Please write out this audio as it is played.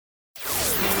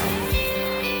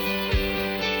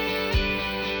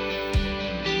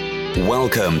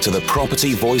Welcome to the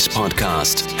Property Voice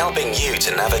Podcast, helping you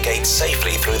to navigate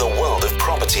safely through the world of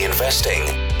property investing.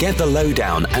 Get the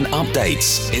lowdown and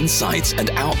updates, insights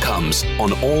and outcomes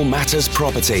on all matters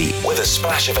property with a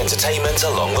splash of entertainment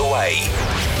along the way.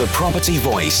 The Property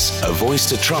Voice, a voice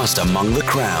to trust among the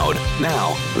crowd.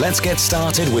 Now, let's get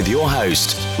started with your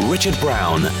host, Richard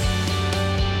Brown.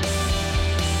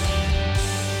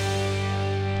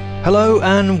 Hello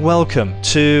and welcome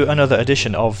to another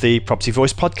edition of the Property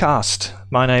Voice podcast.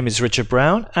 My name is Richard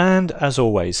Brown, and as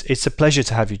always, it's a pleasure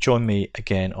to have you join me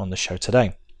again on the show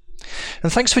today.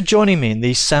 And thanks for joining me in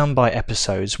these Soundbite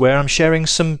episodes where I'm sharing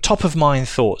some top of mind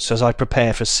thoughts as I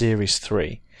prepare for Series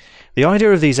 3. The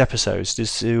idea of these episodes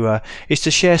is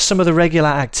to share some of the regular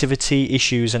activity,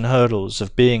 issues and hurdles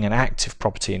of being an active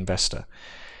property investor.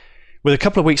 With a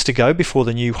couple of weeks to go before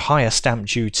the new higher stamp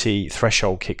duty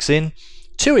threshold kicks in,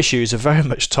 two issues are very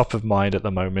much top of mind at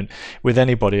the moment with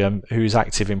anybody who's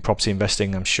active in property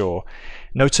investing, I'm sure,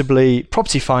 notably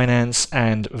property finance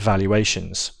and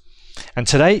valuations. And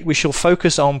today we shall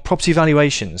focus on property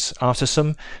valuations after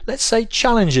some, let's say,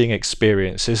 challenging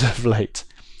experiences of late.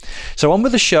 So on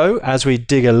with the show as we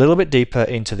dig a little bit deeper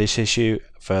into this issue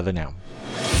further now.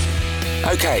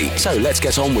 Okay, so let's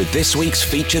get on with this week's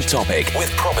featured topic with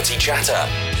Property Chatter.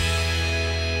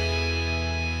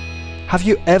 Have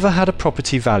you ever had a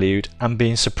property valued and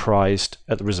been surprised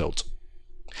at the result?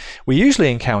 We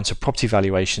usually encounter property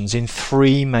valuations in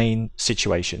three main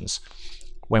situations: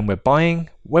 when we're buying,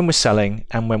 when we're selling,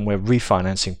 and when we're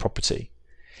refinancing property.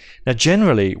 Now,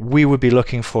 generally, we would be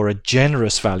looking for a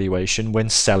generous valuation when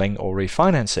selling or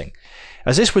refinancing,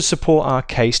 as this would support our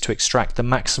case to extract the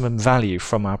maximum value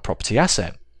from our property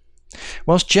asset.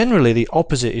 Whilst generally the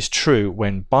opposite is true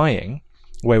when buying,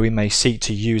 where we may seek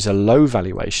to use a low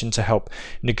valuation to help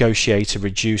negotiate a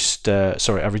reduced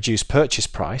purchase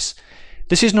price,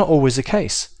 this is not always the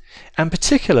case, and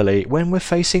particularly when we're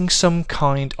facing some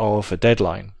kind of a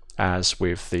deadline, as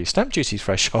with the stamp duty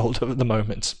threshold at the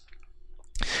moment.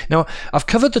 Now, I've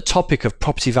covered the topic of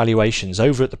property valuations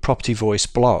over at the Property Voice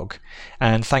blog,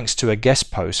 and thanks to a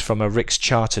guest post from a RICS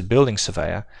chartered building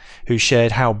surveyor who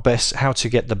shared how to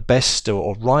get the best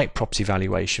or right property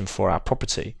valuation for our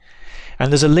property.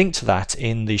 And there's a link to that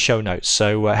in the show notes,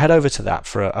 so head over to that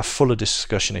for a fuller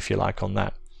discussion if you like on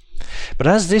that. But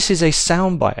as this is a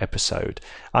soundbite episode,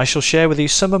 I shall share with you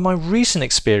some of my recent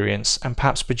experience and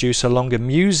perhaps produce a longer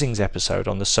musings episode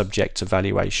on the subject of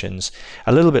valuations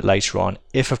a little bit later on,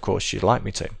 if of course you'd like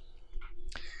me to.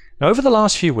 Now, over the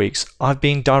last few weeks, I've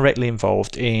been directly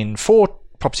involved in 4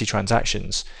 property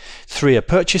transactions. 3 are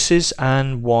purchases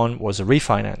and 1 was a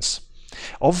refinance.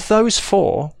 Of those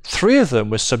 4, 3 of them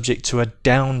were subject to a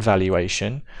down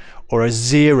valuation or a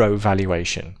zero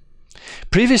valuation.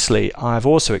 Previously, I've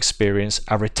also experienced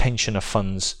a retention of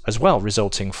funds as well,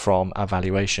 resulting from a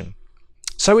valuation.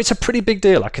 So it's a pretty big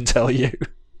deal, I can tell you.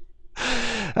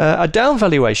 A down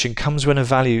valuation comes when a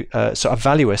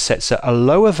valuer sets a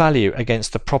lower value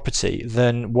against the property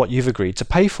than what you've agreed to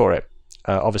pay for it.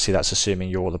 Obviously, that's assuming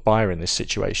you're the buyer in this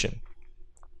situation.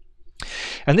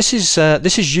 And this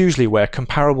is usually where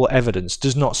comparable evidence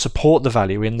does not support the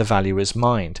value in the valuer's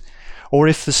mind, or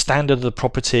if the standard of the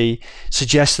property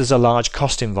suggests there's a large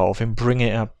cost involved in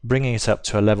bringing it up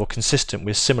to a level consistent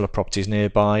with similar properties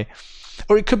nearby,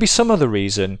 or it could be some other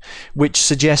reason which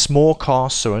suggests more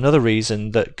costs or another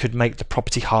reason that could make the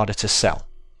property harder to sell.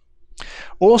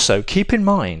 Also, keep in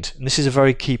mind, and this is a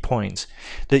very key point,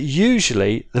 that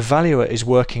usually the valuer is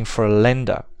working for a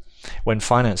lender when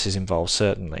finance is involved,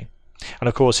 certainly. And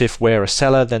of course, if we're a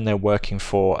seller, then they're working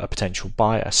for a potential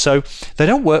buyer. So they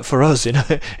don't work for us, in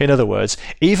other words,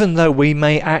 even though we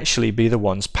may actually be the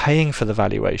ones paying for the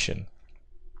valuation.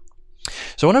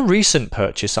 So on a recent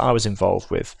purchase I was involved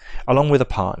with, along with a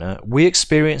partner, we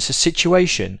experienced a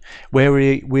situation where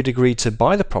we'd agreed to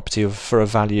buy the property for a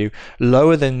value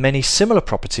lower than many similar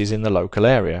properties in the local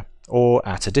area, or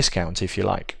at a discount if you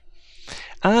like.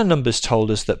 Our numbers told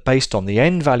us that based on the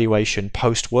end valuation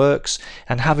post-works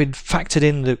and having factored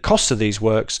in the cost of these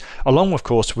works, along of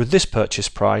course with this purchase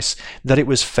price, that it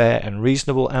was fair and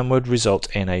reasonable and would result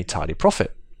in a tidy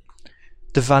profit.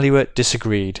 The valuer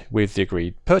disagreed with the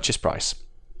agreed purchase price.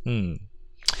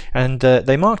 And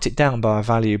they marked it down by a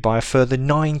value by a further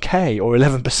 9k or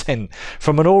 11%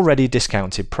 from an already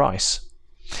discounted price.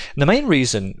 And the main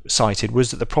reason cited was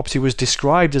that the property was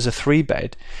described as a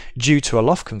 3-bed due to a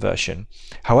loft conversion.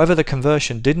 However, the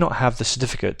conversion did not have the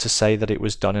certificate to say that it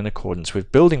was done in accordance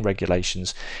with building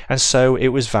regulations, and so it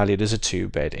was valued as a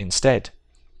 2-bed instead.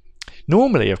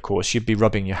 Normally, of course, you'd be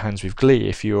rubbing your hands with glee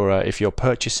if you're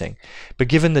purchasing, but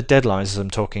given the deadlines as I'm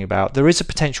talking about, there is a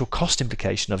potential cost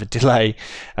implication of a delay,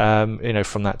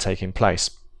 from that taking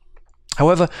place.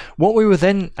 However, what we were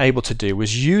then able to do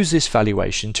was use this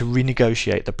valuation to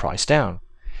renegotiate the price down.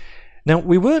 Now,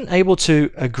 we weren't able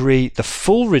to agree the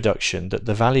full reduction that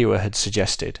the valuer had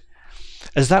suggested,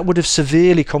 as that would have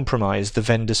severely compromised the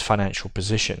vendor's financial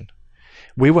position.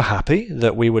 We were happy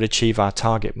that we would achieve our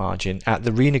target margin at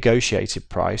the renegotiated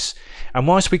price, and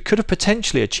whilst we could have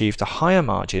potentially achieved a higher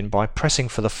margin by pressing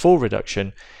for the full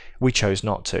reduction, we chose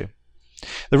not to.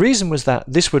 The reason was that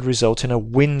this would result in a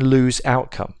win-lose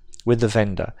outcome with the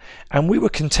vendor, and we were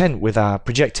content with our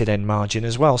projected end margin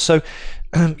as well. So,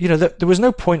 there was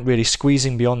no point really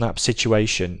squeezing beyond that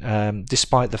situation,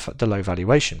 despite the low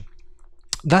valuation.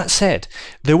 That said,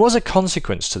 there was a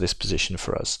consequence to this position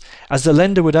for us, as the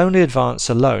lender would only advance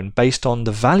a loan based on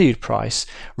the valued price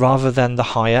rather than the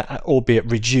higher, albeit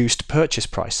reduced, purchase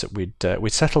price that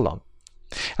we'd settled on.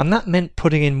 And that meant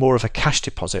putting in more of a cash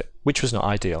deposit, which was not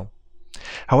ideal.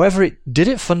 However, did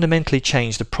it fundamentally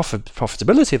change the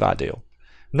profitability of our deal?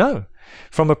 No.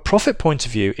 From a profit point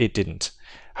of view, it didn't.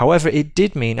 However, it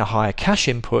did mean a higher cash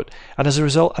input, and as a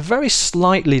result, a very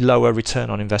slightly lower return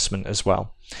on investment as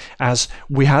well, as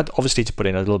we had obviously to put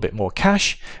in a little bit more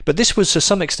cash, but this was to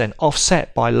some extent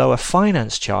offset by lower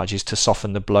finance charges to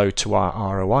soften the blow to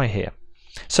our ROI here.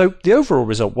 So the overall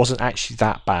result wasn't actually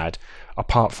that bad,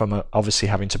 apart from obviously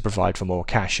having to provide for more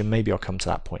cash, and maybe I'll come to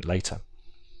that point later.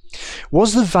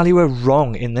 Was the valuer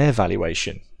wrong in their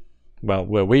valuation? Well,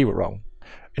 we were wrong.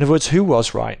 In other words, who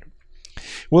was right?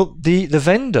 Well, the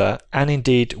vendor, and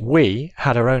indeed we,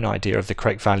 had our own idea of the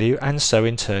correct value, and so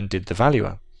in turn did the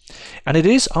valuer. And it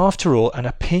is, after all, an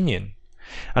opinion.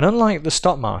 And unlike the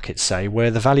stock market, say,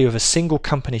 where the value of a single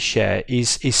company share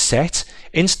is set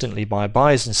instantly by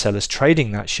buyers and sellers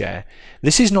trading that share,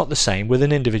 this is not the same with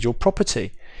an individual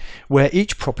property, where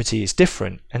each property is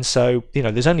different, and so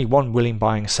there's only one willing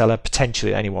buying seller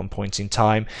potentially at any one point in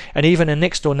time, and even a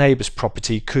next door neighbour's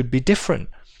property could be different.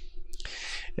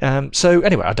 So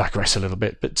anyway, I digress a little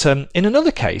bit, but in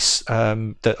another case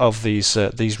of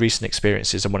these recent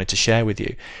experiences I wanted to share with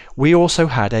you, we also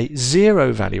had a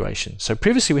zero valuation. So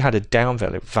previously we had a down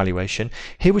valuation.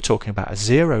 Here we're talking about a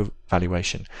zero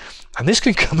valuation, and this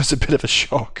can come as a bit of a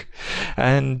shock,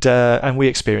 and we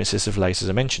experienced this of late, as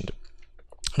I mentioned.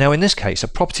 Now, in this case, a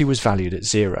property was valued at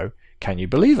zero. Can you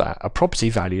believe that? A property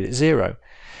valued at zero.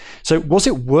 So was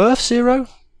it worth zero?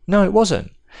 No, it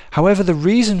wasn't. However, the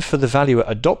reason for the valuer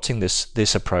adopting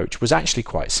this approach was actually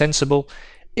quite sensible,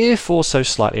 if also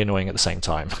slightly annoying at the same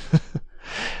time.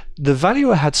 The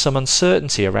valuer had some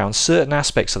uncertainty around certain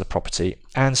aspects of the property,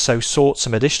 and so sought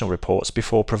some additional reports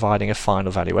before providing a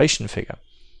final valuation figure.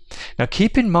 Now,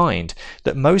 keep in mind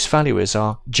that most valuers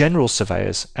are general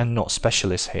surveyors and not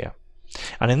specialists here.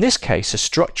 And in this case, a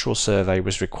structural survey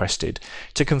was requested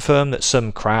to confirm that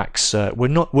some cracks were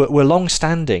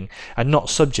long-standing and not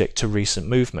subject to recent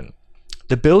movement.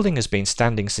 The building has been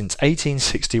standing since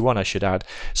 1861, I should add,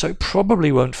 so it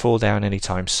probably won't fall down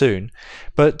anytime soon,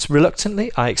 but reluctantly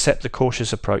I accept the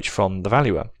cautious approach from the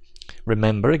valuer.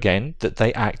 Remember again that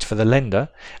they act for the lender,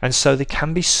 and so they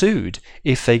can be sued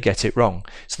if they get it wrong.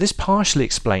 So this partially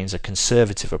explains a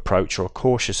conservative approach or a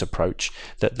cautious approach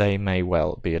that they may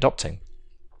well be adopting.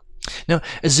 Now,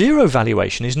 a zero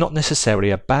valuation is not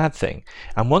necessarily a bad thing,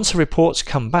 and once the reports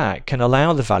come back, can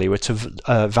allow the valuer to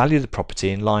value the property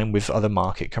in line with other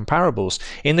market comparables,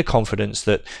 in the confidence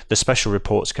that the special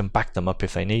reports can back them up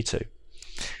if they need to.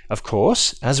 Of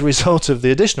course, as a result of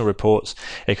the additional reports,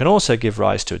 it can also give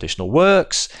rise to additional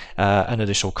works and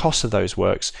additional costs of those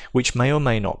works, which may or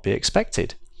may not be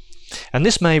expected. And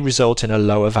this may result in a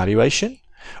lower valuation,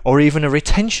 or even a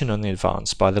retention on the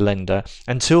advance by the lender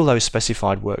until those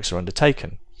specified works are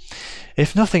undertaken.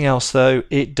 If nothing else, though,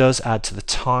 it does add to the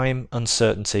time,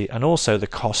 uncertainty, and also the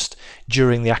cost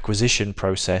during the acquisition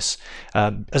process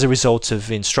as a result of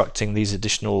instructing these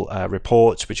additional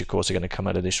reports, which of course are going to come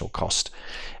at additional cost.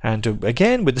 And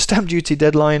again, with the stamp duty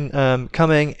deadline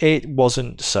coming, it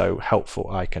wasn't so helpful,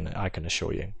 I can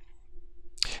assure you.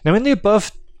 Now, in the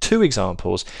above two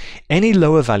examples, any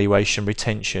lower valuation,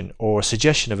 retention, or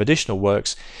suggestion of additional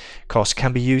works costs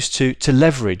can be used to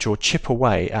leverage or chip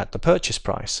away at the purchase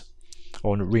price,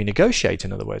 or renegotiate,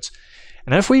 in other words.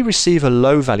 And if we receive a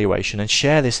low valuation and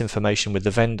share this information with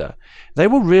the vendor, they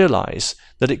will realize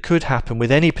that it could happen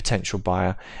with any potential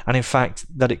buyer, and in fact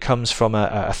that it comes from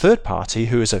a third party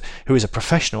who is a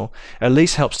professional, at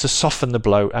least helps to soften the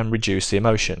blow and reduce the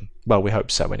emotion. Well, we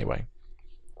hope so anyway.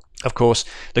 Of course,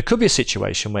 there could be a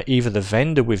situation where either the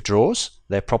vendor withdraws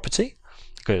their property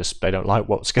because they don't like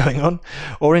what's going on,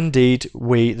 or indeed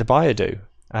the buyer do.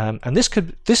 And this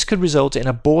could result in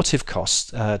abortive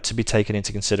costs to be taken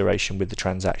into consideration with the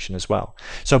transaction as well.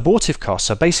 So abortive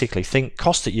costs are basically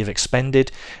costs that you've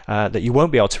expended that you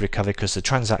won't be able to recover because the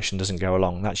transaction doesn't go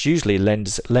along. That's usually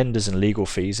lenders and legal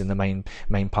fees in the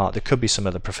main part. There could be some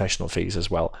other professional fees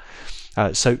as well.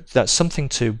 So that's something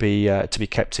to be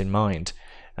kept in mind.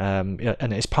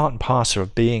 And it's part and parcel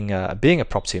of being a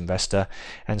property investor.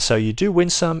 And so you do win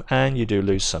some and you do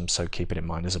lose some. So keep it in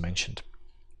mind, as I mentioned.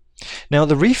 Now,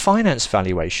 the refinance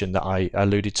valuation that I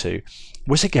alluded to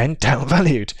was again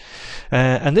downvalued,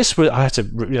 and this was, I had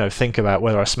to think about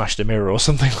whether I smashed a mirror or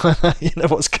something like that.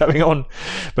 What's going on,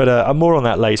 but I'm more on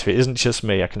that later. It isn't just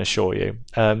me, I can assure you.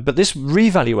 But this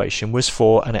revaluation was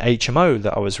for an HMO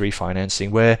that I was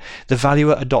refinancing, where the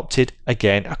valuer adopted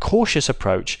again a cautious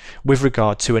approach with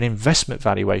regard to an investment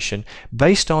valuation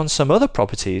based on some other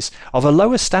properties of a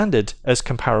lower standard as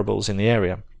comparables in the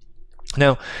area.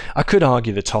 Now, I could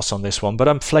argue the toss on this one, but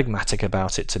I'm phlegmatic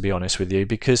about it, to be honest with you,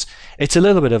 because it's a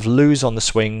little bit of lose on the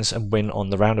swings and win on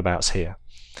the roundabouts here.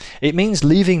 It means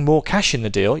leaving more cash in the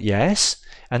deal, yes,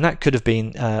 and that could have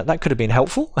been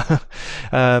helpful,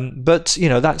 but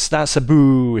that's a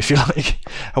boo, if you like.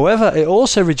 However, it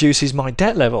also reduces my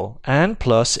debt level, and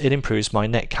plus it improves my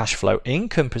net cash flow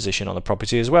income position on the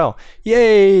property as well.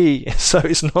 Yay! So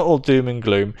it's not all doom and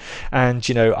gloom. And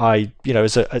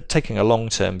as taking a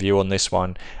long-term view on this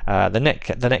one, the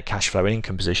net cash flow and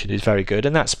income position is very good,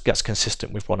 and that's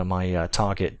consistent with one of my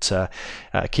target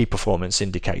key performance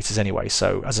indicators anyway.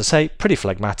 So as I say, pretty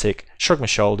phlegmatic. Shrug my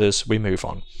shoulders, we move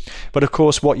on. But of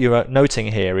course, what you're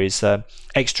noting here is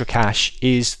extra cash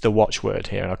is the watchword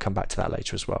here, and I'll come back to that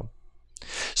later as well.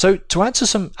 So to add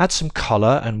some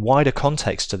colour and wider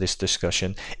context to this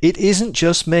discussion, it isn't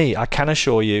just me. I can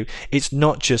assure you, it's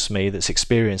not just me that's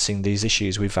experiencing these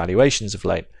issues with valuations of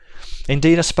late.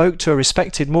 Indeed, I spoke to a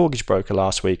respected mortgage broker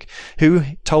last week who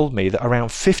told me that around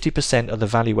 50% of the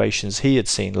valuations he had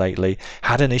seen lately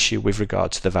had an issue with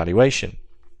regard to the valuation.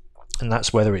 And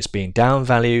that's whether it's being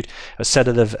downvalued, set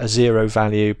at a zero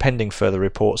value, pending further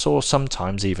reports, or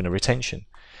sometimes even a retention.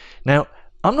 Now,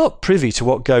 I'm not privy to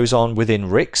what goes on within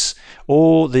RICS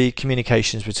or the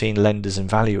communications between lenders and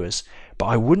valuers, but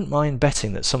I wouldn't mind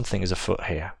betting that something is afoot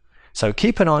here. So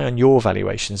keep an eye on your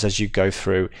valuations as you go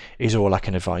through, is all I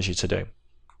can advise you to do.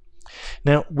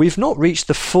 Now, we've not reached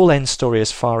the full end story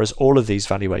as far as all of these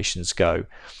valuations go.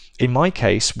 In my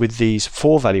case, with these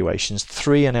 4 valuations,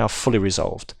 3 are now fully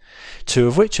resolved, 2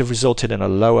 of which have resulted in a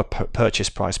lower purchase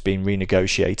price being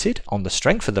renegotiated on the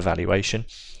strength of the valuation,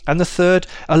 and the 3rd,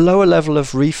 a lower level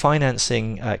of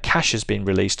refinancing cash has been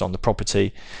released on the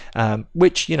property,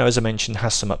 which, as I mentioned,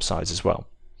 has some upsides as well.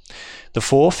 The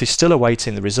 4th is still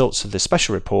awaiting the results of the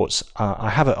special reports. I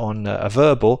have it on a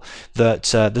verbal that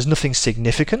there's nothing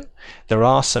significant. There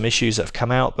are some issues that have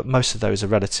come out, but most of those are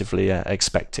relatively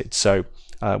expected. So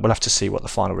we'll have to see what the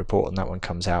final report on that one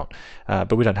comes out.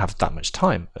 But we don't have that much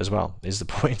time as well, is the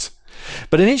point.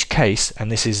 But in each case, and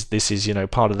this is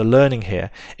part of the learning here,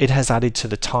 it has added to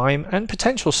the time and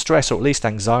potential stress, or at least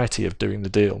anxiety, of doing the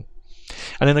deal.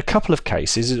 And in a couple of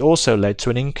cases, it also led to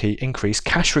an increased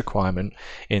cash requirement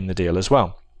in the deal as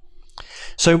well.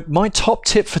 So my top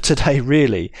tip for today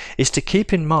really is to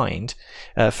keep in mind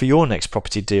for your next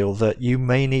property deal that you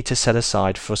may need to set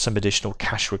aside for some additional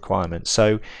cash requirements.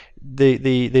 So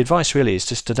the advice really is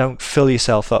just to don't fill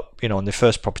yourself up, on the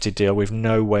first property deal with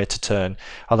nowhere to turn.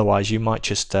 Otherwise, you might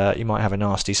have a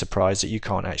nasty surprise that you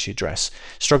can't actually address,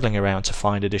 struggling around to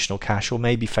find additional cash, or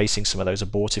maybe facing some of those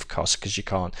abortive costs because you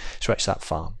can't stretch that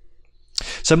far.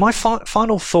 So my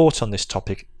final thought on this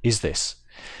topic is this: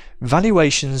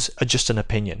 valuations are just an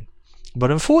opinion.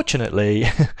 But unfortunately,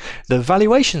 the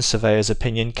valuation surveyor's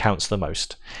opinion counts the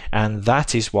most, and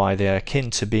that is why they are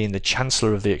akin to being the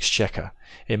Chancellor of the Exchequer,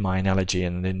 in my analogy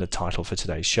and in the title for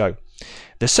today's show.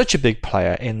 They're such a big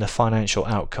player in the financial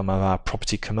outcome of our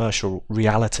property commercial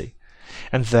reality,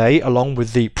 and they, along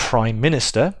with the Prime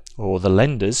Minister, or the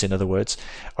lenders in other words,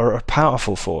 are a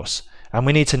powerful force, and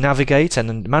we need to navigate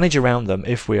and manage around them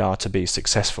if we are to be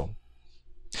successful.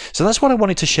 So that's what I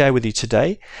wanted to share with you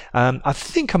today. I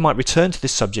think I might return to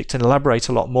this subject and elaborate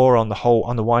a lot more on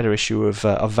the wider issue of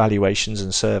valuations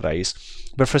and surveys.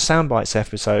 But for a Soundbites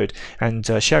episode and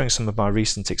sharing some of my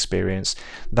recent experience,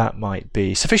 that might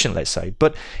be sufficient, let's say.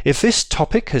 But if this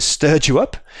topic has stirred you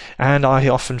up, and I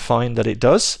often find that it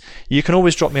does, you can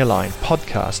always drop me a line,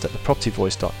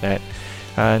 podcast@thepropertyvoice.net,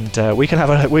 and we can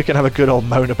have a good old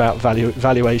moan about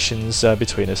valuations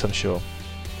between us, I'm sure.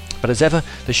 But as ever,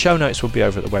 the show notes will be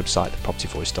over at the website,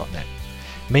 thepropertyvoice.net.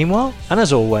 Meanwhile, and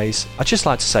as always, I'd just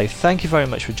like to say thank you very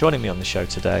much for joining me on the show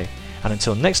today, And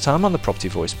until next time on the Property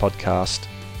Voice podcast,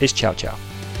 it's ciao ciao.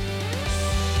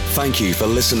 Thank you for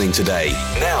listening today.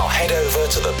 Now head over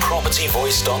to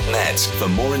thepropertyvoice.net for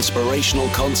more inspirational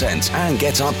content and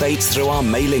get updates through our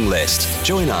mailing list.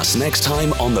 Join us next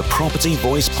time on the Property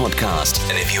Voice podcast.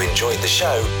 And if you enjoyed the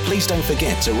show, please don't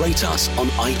forget to rate us on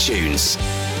iTunes.